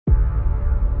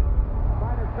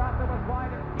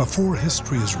Before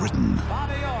history is written,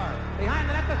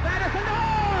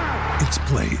 it's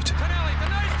played.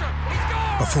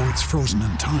 Before it's frozen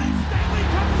in time,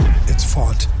 it's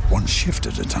fought one shift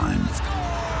at a time.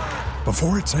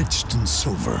 Before it's etched in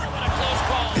silver,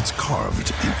 it's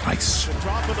carved in ice.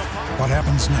 What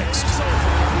happens next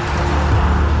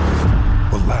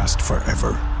will last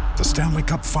forever. The Stanley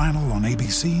Cup Final on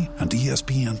ABC and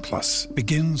ESPN Plus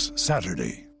begins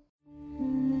Saturday.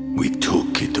 We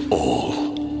took it all.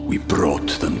 We brought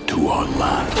them to our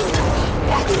land.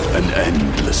 An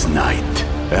endless night,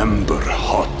 ember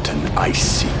hot and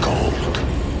icy cold.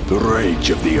 The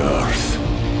rage of the earth.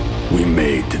 We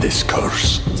made this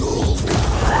curse.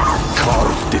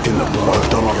 Carved it in the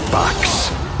blood on our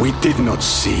backs. We did not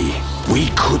see. We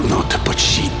could not, but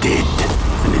she did.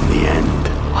 And in the end...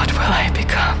 What will I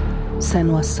become?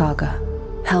 Senua's Saga.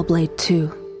 Hellblade 2.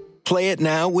 Play it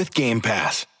now with Game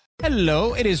Pass.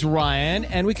 Hello, it is Ryan,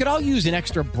 and we could all use an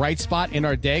extra bright spot in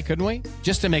our day, couldn't we?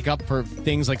 Just to make up for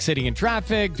things like sitting in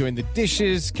traffic, doing the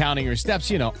dishes, counting your steps,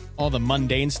 you know, all the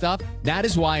mundane stuff. That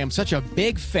is why I'm such a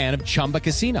big fan of Chumba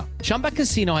Casino. Chumba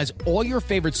Casino has all your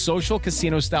favorite social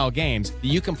casino-style games that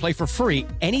you can play for free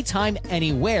anytime,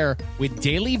 anywhere with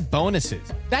daily bonuses.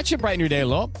 That should brighten your day a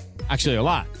little. Actually, a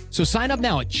lot. So sign up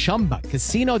now at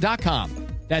ChumbaCasino.com.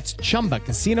 That's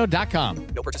ChumbaCasino.com.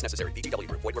 No purchase necessary. VGW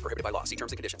Group. Void where prohibited by law. See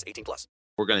terms and conditions. 18+.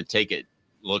 We're going to take a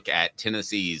look at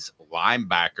Tennessee's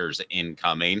linebackers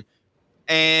incoming.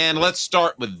 And let's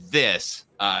start with this,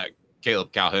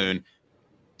 Caleb Calhoun.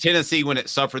 Tennessee, when it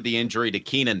suffered the injury to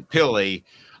Keenan Pili,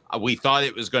 we thought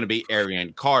it was going to be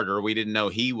Arian Carter. We didn't know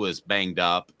he was banged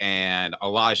up. And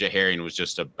Elijah Herring was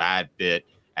just a bad fit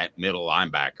at middle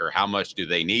linebacker. How much do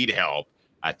they need help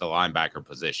at the linebacker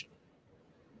position?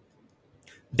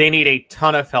 They need a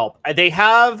ton of help. They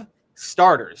have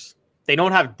starters. They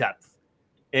don't have depth.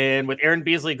 And with Aaron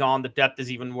Beasley gone, the depth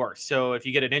is even worse. So if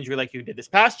you get an injury like you did this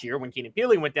past year when Keenan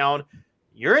Pili went down,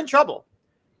 you're in trouble.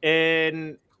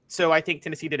 And so I think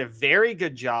Tennessee did a very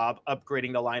good job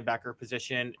upgrading the linebacker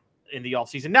position in the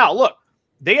offseason. Now, look,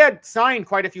 they had signed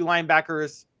quite a few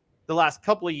linebackers the last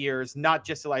couple of years, not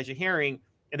just Elijah Herring,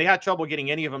 and they had trouble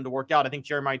getting any of them to work out. I think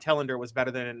Jeremiah Tellender was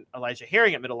better than Elijah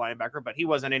Herring at middle linebacker, but he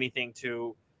wasn't anything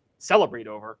to celebrate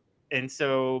over. And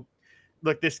so,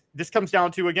 look, this comes down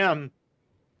to, again,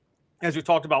 as we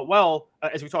talked about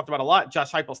a lot,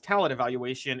 Josh Heupel's talent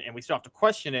evaluation, and we still have to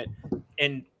question it.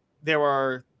 And there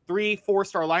are 3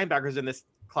 4-star linebackers in this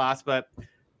class, but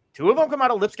 2 of them come out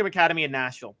of Lipscomb Academy in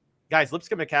Nashville. Guys,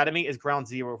 Lipscomb Academy is ground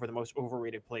zero for the most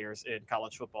overrated players in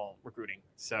college football recruiting.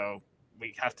 So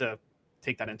we have to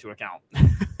take that into account.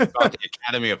 About the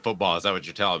Academy of Football, is that what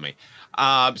you're telling me?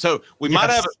 So we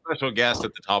might have a special guest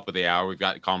at the top of the hour. We've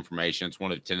got confirmation. It's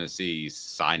one of Tennessee's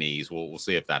signees. We'll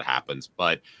see if that happens.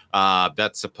 But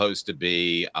that's supposed to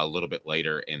be a little bit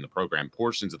later in the program.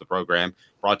 Portions of the program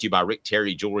brought to you by Rick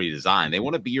Terry Jewelry Design. They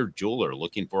want to be your jeweler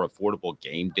looking for affordable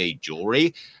game day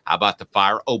jewelry. How about the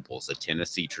Fire Opals, a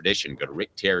Tennessee tradition? Go to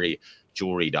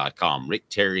rickterryjewelry.com,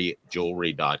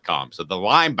 rickterryjewelry.com. So the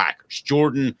linebackers,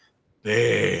 Jordan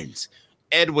Biggs,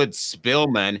 Edwin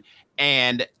Spillman,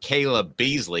 and Kaleb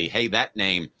Beasley. Hey, that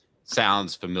name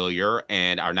sounds familiar.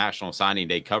 And our National Signing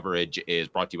Day coverage is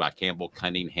brought to you by Campbell,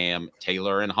 Cunningham,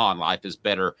 Taylor, and Hahn. Life is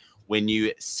better when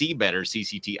you see better.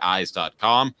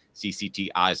 CCTeyes.com,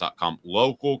 CCTeyes.com.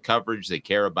 Local coverage. They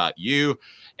care about you.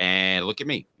 And look at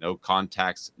me. No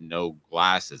contacts, no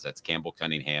glasses. That's Campbell,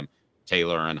 Cunningham,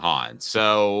 Taylor, and Hahn.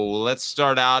 So let's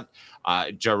start out.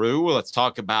 Jaru, let's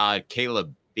talk about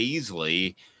Kaleb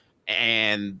Beasley,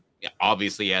 and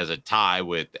obviously has a tie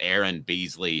with Aaron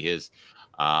Beasley, his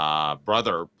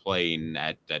brother playing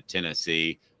at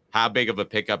Tennessee. How big of a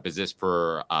pickup is this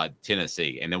for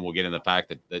Tennessee? And then we'll get in the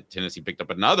fact that Tennessee picked up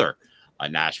another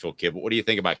Nashville kid. But what do you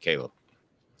think about Kaleb?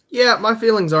 Yeah, my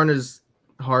feelings aren't as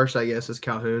harsh, I guess, as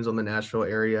Calhoun's on the Nashville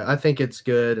area. I think it's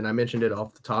good, and I mentioned it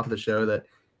off the top of the show that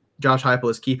Josh Heupel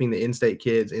is keeping the in-state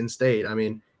kids in-state. I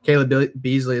mean, Kaleb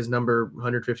Beasley is number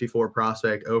 154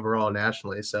 prospect overall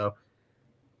nationally. So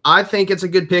I think it's a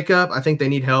good pickup. I think they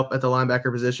need help at the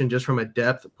linebacker position just from a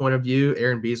depth point of view.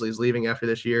 Aaron Beasley is leaving after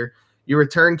this year. You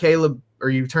return Keenan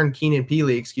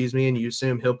Pili, and you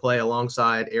assume he'll play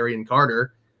alongside Arian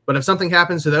Carter. But if something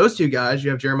happens to those 2 guys,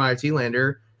 you have Jeremiah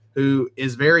Telander, who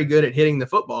is very good at hitting the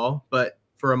football. But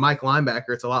for a Mike linebacker,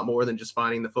 it's a lot more than just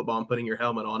finding the football and putting your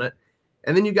helmet on it.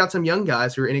 And then you've got some young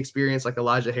guys who are inexperienced, like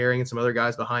Elijah Herring and some other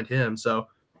guys behind him. So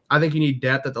I think you need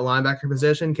depth at the linebacker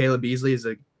position. Kaleb Beasley is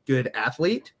a good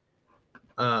athlete.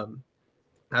 I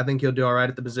think he'll do all right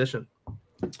at the position.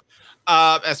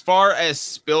 As far as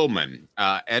Spillman,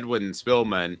 Edwin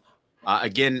Spillman,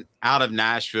 again, out of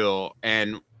Nashville,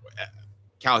 and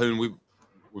Calhoun, we've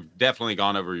definitely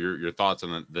gone over your thoughts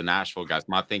on the Nashville guys.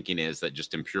 My thinking is that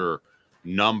just in pure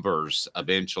numbers,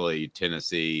 eventually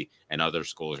Tennessee and other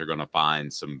schools are going to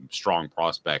find some strong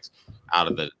prospects out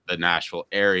of the Nashville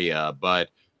area. But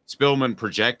Spillman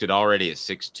projected already at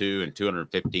 6'2" and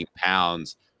 215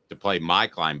 pounds to play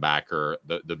Mike linebacker,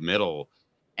 the middle.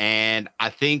 And I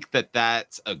think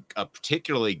that's a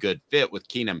particularly good fit with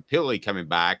Keenan Pili coming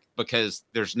back because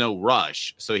there's no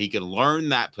rush. So he can learn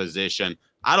that position.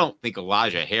 I don't think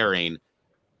Elijah Herring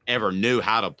ever knew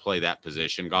how to play that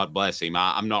position. God bless him.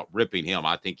 I'm not ripping him.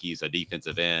 I think he's a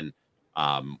defensive end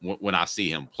when I see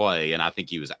him play, and I think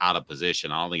he was out of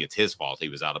position. I don't think it's his fault he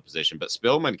was out of position, but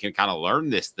Spillman can kind of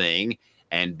learn this thing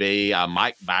and be a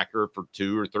Mike backer for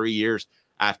 2 or 3 years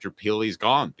after Peely's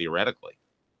gone, theoretically.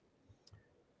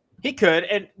 He could.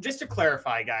 And just to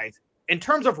clarify, guys, in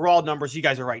terms of raw numbers, you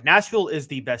guys are right. Nashville is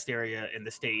the best area in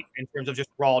the state in terms of just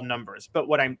raw numbers. But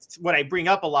what I bring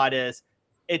up a lot is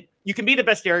you can be the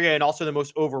best area and also the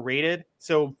most overrated.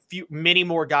 So many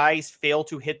more guys fail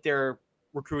to hit their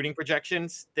recruiting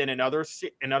projections than in other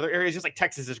areas. Just like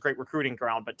Texas is a great recruiting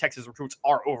ground, but Texas recruits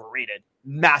are overrated,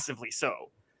 massively so.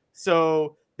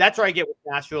 So that's where I get with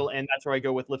Nashville, and that's where I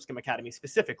go with Lipscomb Academy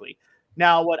specifically.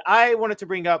 Now, what I wanted to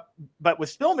bring up, but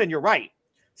with Spillman, you're right.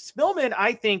 Spillman,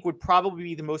 I think, would probably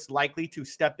be the most likely to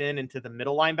step into the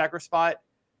middle linebacker spot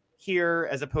here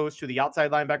as opposed to the outside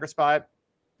linebacker spot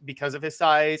because of his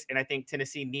size. And I think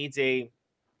Tennessee needs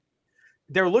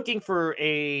they're looking for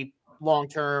a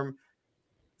long-term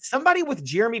somebody with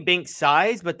Jeremy Banks'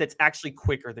 size, but that's actually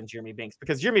quicker than Jeremy Banks,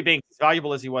 because Jeremy Banks, as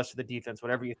valuable as he was to the defense,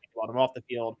 whatever you think about him off the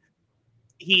field,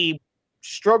 he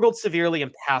struggled severely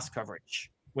in pass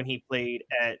coverage when he played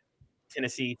at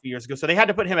Tennessee 2 years ago. So they had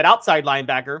to put him at outside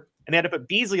linebacker, and they had to put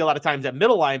Beasley a lot of times at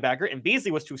middle linebacker, and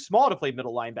Beasley was too small to play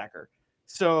middle linebacker.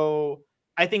 So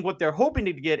I think what they're hoping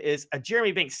to get is a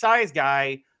Jeremy Banks size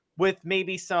guy with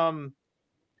maybe some,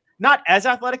 not as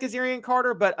athletic as Arian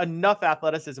Carter, but enough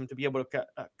athleticism to be able to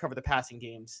cover the passing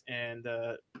games and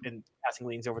passing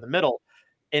lanes over the middle.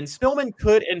 And Spillman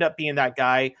could end up being that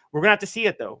guy. We're going to have to see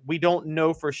it, though. We don't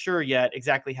know for sure yet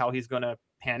exactly how he's going to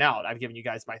pan out. I've given you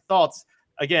guys my thoughts.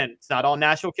 Again, it's not all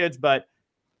Nashville kids, but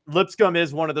Lipscomb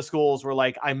is one of the schools where,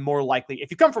 like, I'm more likely.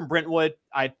 If you come from Brentwood,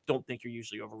 I don't think you're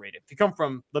usually overrated. If you come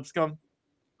from Lipscomb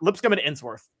and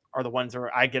Innsworth are the ones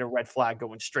where I get a red flag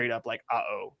going straight up, like,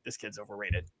 uh-oh, this kid's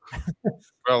overrated.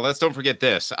 Well, let's don't forget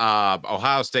this.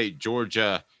 Ohio State,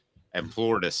 Georgia, and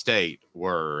Florida State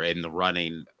were in the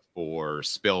running for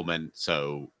Spillman,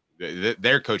 so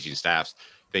their coaching staffs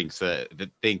think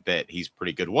that he's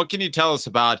pretty good. What can you tell us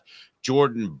about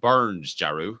Jordan Burns,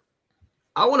 Jaru?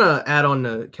 I want to add on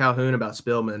to Calhoun about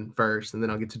Spillman first, and then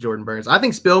I'll get to Jordan Burns. I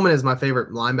think Spillman is my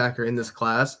favorite linebacker in this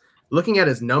class. Looking at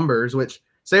his numbers, which,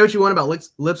 say what you want about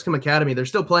Lipscomb Academy, they're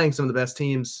still playing some of the best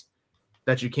teams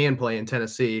that you can play in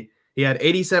Tennessee. He had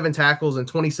 87 tackles, and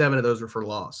 27 of those were for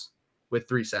loss with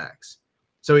 3 sacks.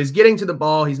 So he's getting to the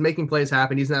ball. He's making plays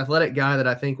happen. He's an athletic guy that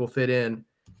I think will fit in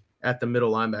at the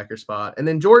middle linebacker spot. And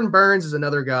then Jordan Burns is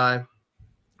another guy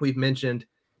we've mentioned.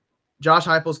 Josh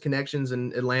Heupel's connections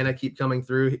in Atlanta keep coming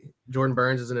through. Jordan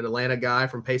Burns is an Atlanta guy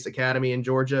from Pace Academy in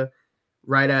Georgia,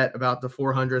 right at about the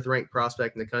 400th ranked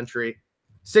prospect in the country.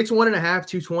 6'1.5",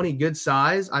 220, good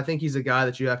size. I think he's a guy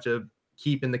that you have to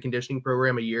keep in the conditioning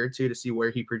program a year or two to see where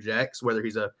he projects, whether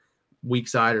he's a weak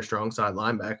side or strong side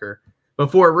linebacker.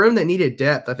 But for a room that needed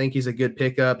depth, I think he's a good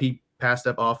pickup. He passed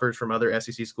up offers from other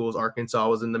SEC schools. Arkansas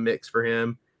was in the mix for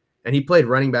him. And he played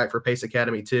running back for Pace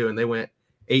Academy too, and they went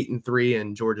 8-3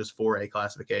 in Georgia's 4A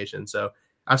classification. So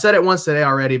I've said it once today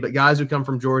already, but guys who come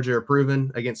from Georgia are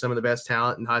proven against some of the best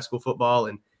talent in high school football,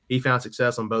 and he found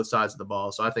success on both sides of the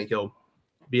ball. So I think he'll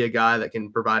be a guy that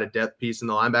can provide a depth piece in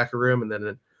the linebacker room, and then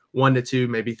in 1 to 2,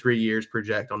 maybe 3 years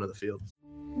project onto the field.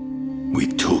 We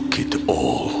took it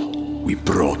all. We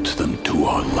brought them to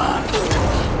our land.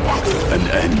 An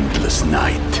endless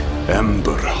night,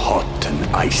 ember hot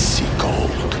and icy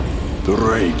cold. The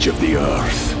rage of the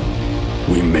earth.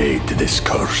 We made this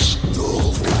curse.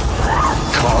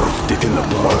 Carved it in the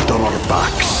blood on our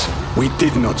backs. We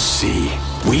did not see.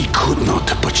 We could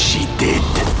not, but she did.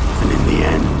 And in the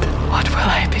end... What will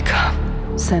I become?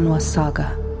 Senua's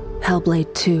Saga.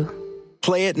 Hellblade 2.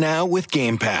 Play it now with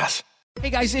Game Pass. Hey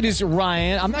guys, it is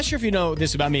Ryan. I'm not sure if you know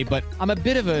this about me, but I'm a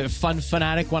bit of a fun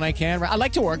fanatic when I can. I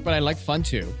like to work, but I like fun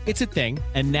too. It's a thing.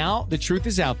 And now the truth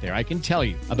is out there. I can tell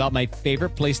you about my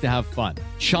favorite place to have fun.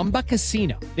 Chumba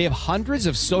Casino. They have hundreds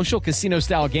of social casino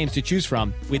style games to choose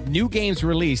from with new games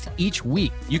released each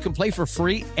week. You can play for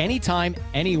free anytime,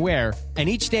 anywhere. And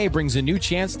each day brings a new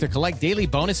chance to collect daily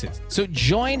bonuses. So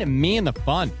join me in the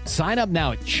fun. Sign up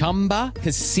now at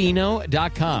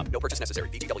ChumbaCasino.com. No purchase necessary.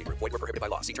 VGW Group. Void where prohibited by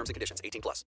law. See terms and conditions.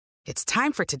 18+. It's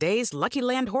time for today's Lucky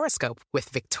Land horoscope with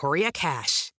Victoria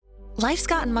Cash. Life's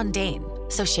gotten mundane,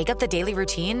 so shake up the daily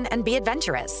routine and be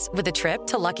adventurous with a trip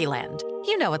to Lucky Land.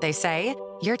 You know what they say,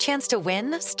 your chance to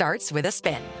win starts with a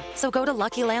spin. So go to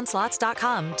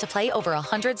LuckyLandSlots.com to play over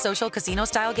 100 social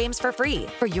casino-style games for free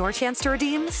for your chance to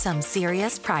redeem some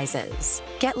serious prizes.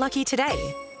 Get lucky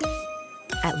today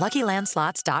at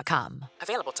LuckyLandSlots.com.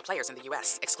 Available to players in the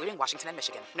U.S., excluding Washington and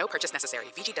Michigan. No purchase necessary.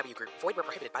 VGW Group. Void where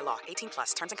prohibited by law.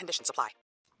 18+. Terms and conditions apply.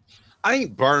 I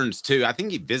think Burns, too. I think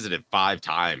he visited 5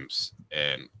 times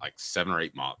in like 7 or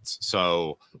 8 months.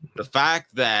 So the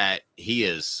fact that he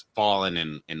has fallen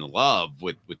in love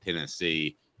with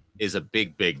Tennessee is a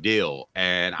big, big deal.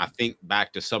 And I think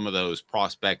back to some of those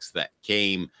prospects that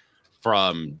came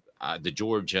from the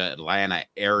Georgia, Atlanta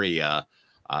area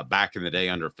back in the day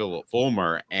under Philip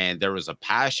Fulmer, and there was a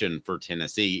passion for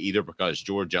Tennessee, either because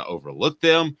Georgia overlooked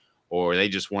them or they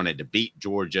just wanted to beat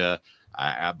Georgia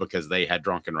because they had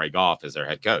Drunken Ray Goff as their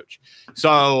head coach.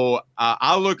 So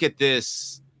I'll look at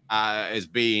this as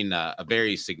being a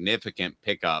very significant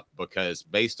pickup because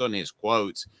based on his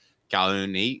quotes,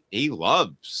 Calhoun, he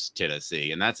loves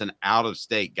Tennessee, and that's an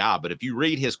out-of-state guy. But if you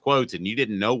read his quotes and you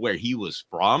didn't know where he was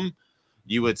from,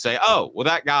 you would say, oh, well,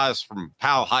 that guy's from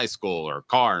Powell High School or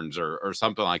Carnes or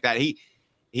something like that. He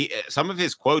some of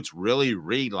his quotes really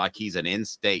read like he's an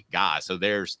in-state guy. So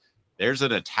there's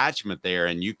an attachment there,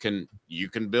 and you can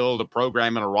build a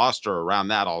program and a roster around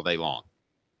that all day long.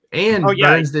 And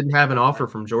Burns didn't have an offer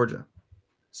from Georgia.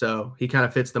 So he kind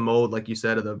of fits the mold, like you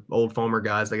said, of the old Fulmer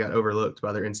guys that got overlooked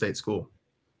by their in-state school.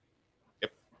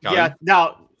 Yep. Yeah.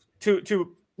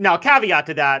 Now, caveat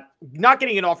to that, not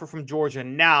getting an offer from Georgia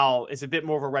now is a bit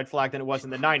more of a red flag than it was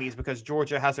in the 90s because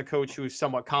Georgia has a coach who's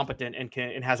somewhat competent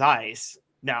and has eyes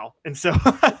now. And so,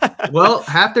 well,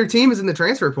 half their team is in the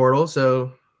transfer portal,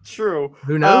 so true.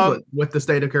 Who knows what the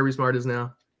state of Kirby Smart is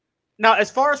now? Now,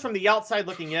 as far as from the outside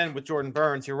looking in with Jordan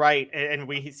Burns, you're right, and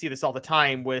we see this all the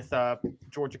time with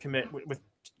Georgia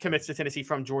commits to Tennessee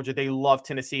from Georgia. They love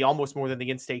Tennessee almost more than the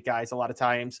in-state guys a lot of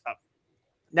times.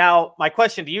 Now, my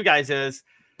question to you guys is,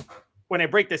 when I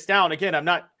break this down, again,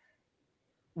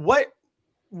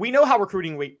 we know how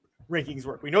recruiting rankings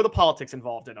work. We know the politics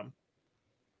involved in them.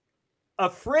 A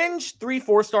fringe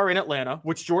 3-4 star in Atlanta,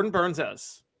 which Jordan Burns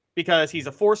is, because he's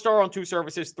a 4-star on 2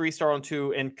 services, 3-star on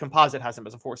 2, and Composite has him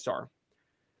as a 4-star.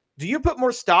 Do you put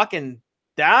more stock in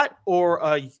that or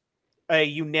a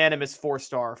unanimous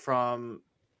 4-star from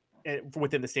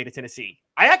within the state of Tennessee?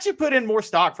 I actually put in more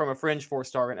stock from a fringe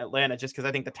 4-star in Atlanta just because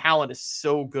I think the talent is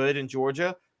so good in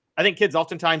Georgia. I think kids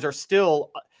oftentimes are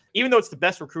still, even though it's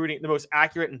the most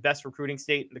accurate and best recruiting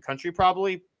state in the country,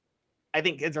 probably, I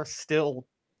think kids are still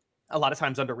a lot of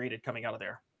times underrated coming out of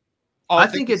there. I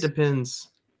think it depends.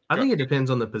 I think it depends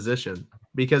on the position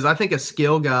because I think a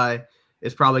skill guy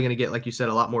is probably going to get, like you said,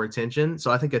 a lot more attention.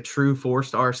 So I think a true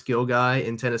 4-star skill guy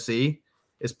in Tennessee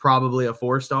is probably a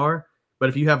 4-star. But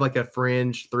if you have like a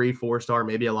fringe 3-4 star,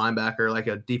 maybe a linebacker, like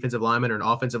a defensive lineman or an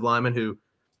offensive lineman who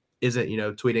isn't,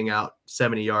 tweeting out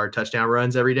 70-yard touchdown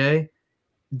runs every day,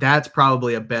 that's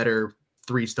probably a better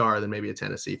 3-star than maybe a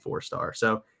Tennessee 4-star.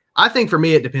 So I think for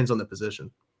me, it depends on the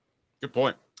position. Good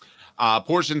point.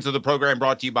 Portions of the program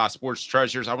brought to you by Sports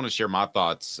Treasures. I want to share my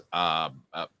thoughts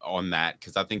on that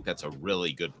because I think that's a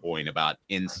really good point about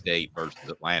in-state versus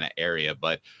Atlanta area.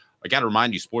 But I got to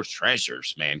remind you, Sports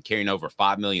Treasures, man, carrying over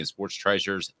 5 million Sports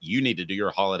Treasures. You need to do your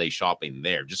holiday shopping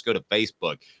there. Just go to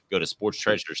Facebook, go to Sports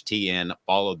Treasures TN,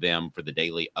 follow them for the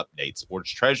daily updates. Sports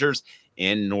Treasures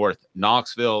in North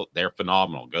Knoxville, they're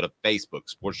phenomenal. Go to Facebook,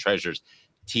 Sports Treasures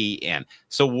TN.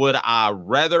 So would I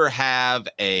rather have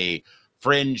a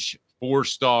fringe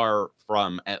 4-star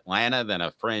from Atlanta than a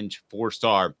fringe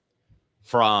 4-star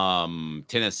from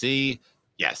Tennessee?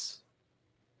 Yes.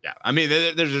 Yeah, I mean,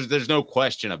 there's no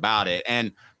question about it.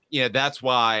 And, that's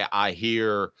why I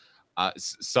hear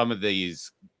some of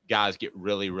these guys get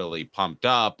really, really pumped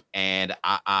up. And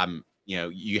I'm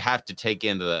you have to take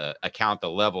into account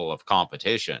the level of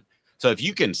competition. So if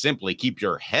you can simply keep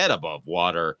your head above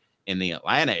water in the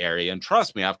Atlanta area, and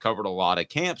trust me, I've covered a lot of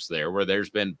camps there where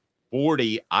there's been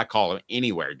 40, I call them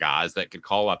anywhere guys that could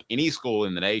call up any school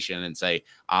in the nation and say,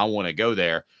 I want to go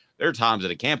there. There are times at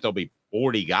a camp, there'll be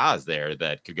 40 guys there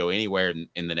that could go anywhere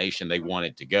in the nation they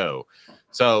wanted to go.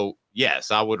 So,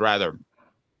 yes, I would rather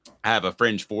have a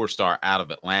fringe 4-star out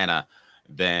of Atlanta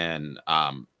than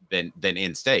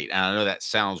in-state. And I know that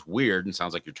sounds weird and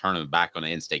sounds like you're turning back on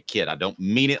an in-state kid. I don't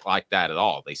mean it like that at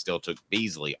all. They still took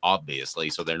Beasley, obviously,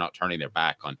 so they're not turning their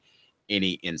back on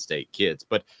any in-state kids.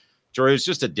 But Jory,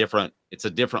 it's a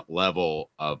different level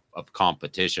of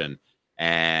competition.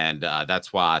 And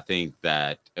that's why I think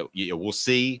that we'll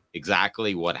see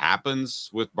exactly what happens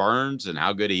with Burns and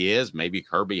how good he is. Maybe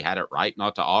Kirby had it right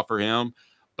not to offer him.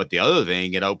 But the other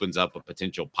thing, it opens up a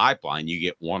potential pipeline. You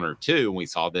get 1 or 2, and we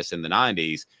saw this in the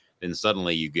 90s. Then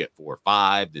suddenly you get 4 or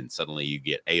 5. Then suddenly you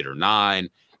get 8 or 9,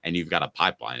 and you've got a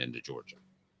pipeline into Georgia.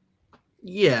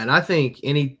 Yeah, and I think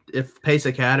if Pace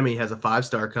Academy has a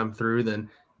 5-star come through, then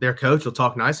their coach will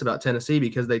talk nice about Tennessee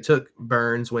because they took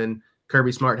Burns when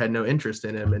Kirby Smart had no interest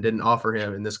in him and didn't offer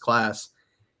him in this class.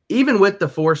 Even with the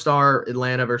 4-star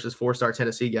Atlanta versus 4-star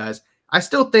Tennessee guys, I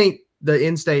still think the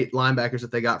in-state linebackers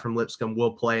that they got from Lipscomb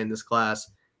will play in this class.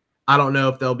 I don't know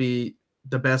if they'll be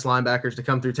the best linebackers to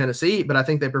come through Tennessee, but I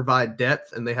think they provide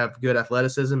depth and they have good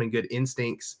athleticism and good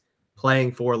instincts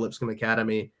playing for Lipscomb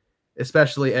Academy,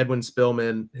 especially Edwin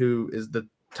Spillman, who is the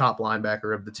top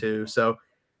linebacker of the two. So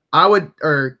Edwin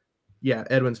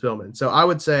Spillman. So I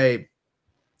would say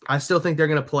I still think they're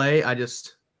going to play.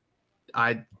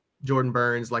 Jordan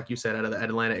Burns, like you said, out of the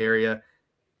Atlanta area.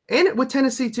 And with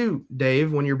Tennessee too,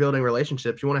 Dave, when you're building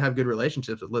relationships, you want to have good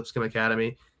relationships with Lipscomb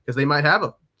Academy because they might have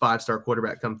a 5-star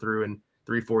quarterback come through in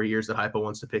 3-4 years that Hypo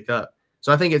wants to pick up.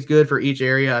 So I think it's good for each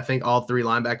area. I think all 3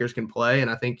 linebackers can play, and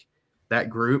I think that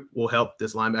group will help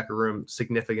this linebacker room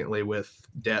significantly with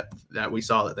depth that we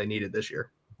saw that they needed this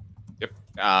year.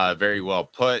 Yep. Very well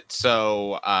put.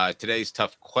 So today's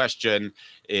tough question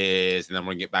is, and then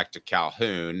we'll get back to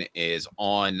Calhoun, is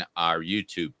on our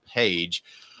YouTube page.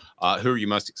 Who are you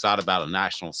most excited about on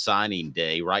National Signing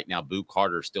Day? Right now, Boo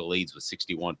Carter still leads with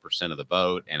 61% of the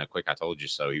vote. And a quick I told you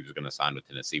so, he was going to sign with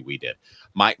Tennessee. We did.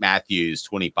 Mike Matthews,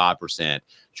 25%.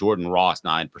 Jordan Ross,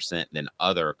 9%. And then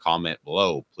other, comment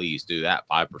below. Please do that,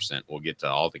 5%. We'll get to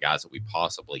all the guys that we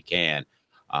possibly can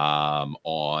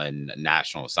on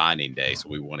National Signing Day. So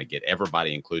we want to get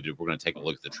everybody included. We're going to take a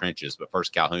look at the trenches. But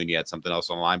first, Calhoun, you had something else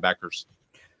on linebackers?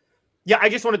 Yeah, I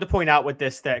just wanted to point out with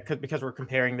this that because we're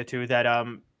comparing the two that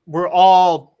we're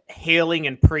all hailing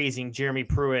and praising Jeremy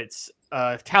Pruitt's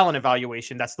talent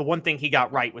evaluation. That's the one thing he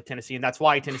got right with Tennessee, and that's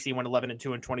why Tennessee went 11-2 in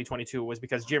 2022 was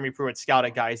because Jeremy Pruitt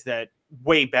scouted guys that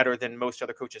way better than most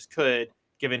other coaches could,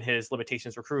 given his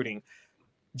limitations recruiting.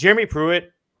 Jeremy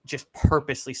Pruitt just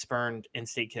purposely spurned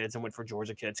in-state kids and went for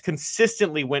Georgia kids,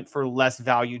 consistently went for less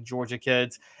valued Georgia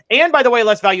kids, and by the way,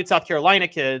 less valued South Carolina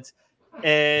kids,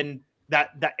 and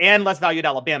and less valued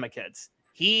Alabama kids.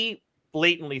 He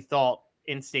blatantly thought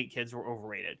in-state kids were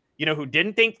overrated. You know who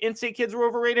didn't think in-state kids were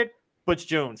overrated? Butch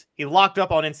Jones. He locked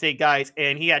up on in-state guys,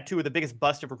 and he had 2 of the biggest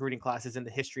bust of recruiting classes in the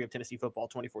history of Tennessee football,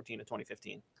 2014 and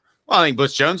 2015. Well, I think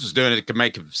Butch Jones was doing it to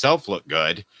make himself look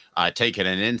good, taking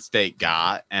an in-state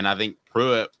guy, and I think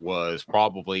Pruitt was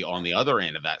probably on the other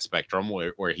end of that spectrum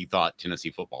where he thought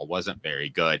Tennessee football wasn't very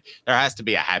good. There has to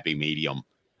be a happy medium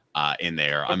in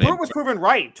there. But Pruitt was proven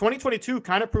right. 2022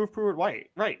 kind of proved Pruitt right.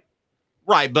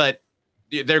 Right, but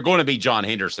they're going to be John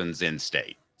Henderson's in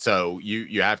state. So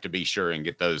you have to be sure and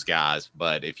get those guys.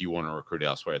 But if you want to recruit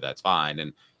elsewhere, that's fine.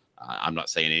 And I'm not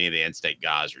saying any of the in-state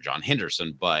guys are John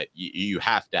Henderson, but you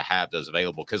have to have those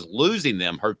available because losing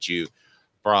them hurts you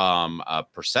from a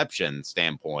perception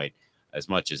standpoint as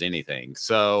much as anything.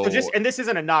 So and this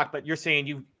isn't a knock, but you're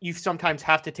saying you sometimes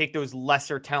have to take those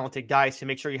lesser talented guys to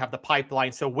make sure you have the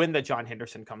pipeline. So when the John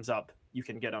Henderson comes up, you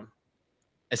can get them.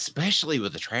 Especially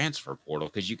with the transfer portal,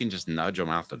 because you can just nudge them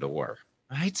out the door.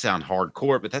 I hate to sound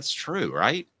hardcore, but that's true,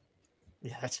 right?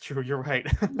 Yeah, that's true. You're right.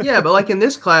 Yeah, but like in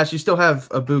this class, you still have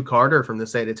a Boo Carter from the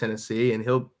state of Tennessee, and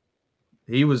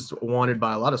he was wanted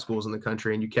by a lot of schools in the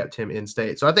country, and you kept him in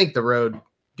state. So I think the road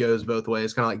goes both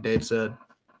ways, kind of like Dave said.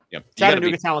 Yep.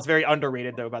 Chattanooga talent is very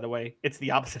underrated, though, by the way. It's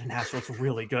the opposite of Nashville. It's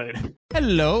really good.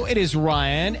 Hello, it is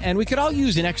Ryan, and we could all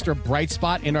use an extra bright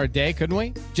spot in our day, couldn't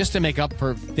we? Just to make up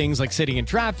for things like sitting in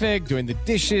traffic, doing the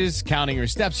dishes, counting your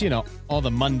steps, all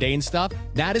the mundane stuff.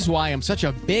 That is why I'm such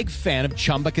a big fan of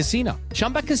Chumba Casino.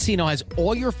 Chumba Casino has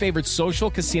all your favorite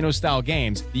social casino-style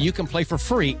games that you can play for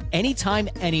free anytime,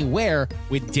 anywhere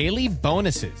with daily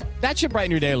bonuses. That should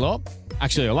brighten your day a little.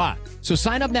 Actually, a lot. So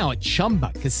sign up now at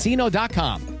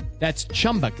ChumbaCasino.com. That's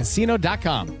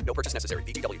ChumbaCasino.com. No purchase necessary.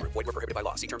 VGW Group. Void where prohibited by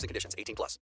law. See terms and conditions.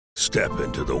 18+. Step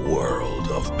into the world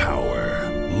of power,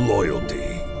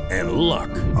 loyalty, and luck.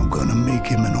 I'm gonna make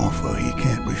him an offer he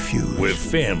can't refuse. With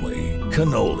family,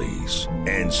 cannolis,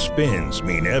 and spins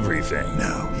mean everything.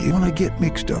 Now, you wanna get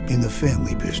mixed up in the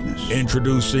family business.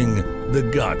 Introducing The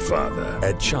Godfather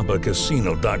at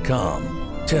ChumbaCasino.com.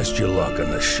 Test your luck in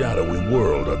the shadowy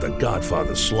world of The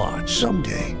Godfather slot.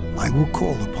 Someday, I will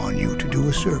call upon you to do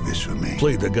a service for me.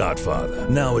 Play The Godfather,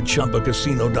 now at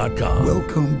ChumbaCasino.com.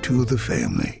 Welcome to the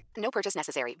family. No purchase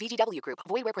necessary. VGW Group.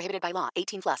 Void where prohibited by law.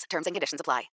 18 plus. Terms and conditions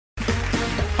apply.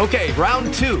 Okay,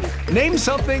 round two. Name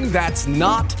something that's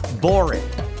not boring.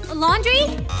 A laundry?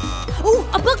 Ooh,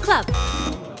 a book club.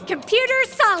 Computer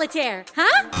solitaire,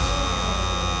 huh?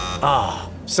 Ah,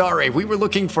 sorry, we were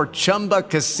looking for Chumba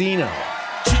Casino.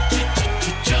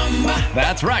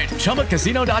 That's right,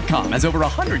 ChumbaCasino.com has over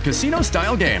 100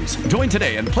 casino-style games. Join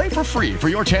today and play for free for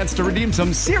your chance to redeem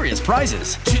some serious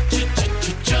prizes.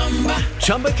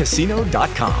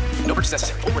 ChumbaCasino.com. No purchase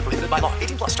necessary. Void where prohibited by law.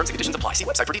 18 plus. Terms and conditions apply. See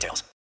website for details.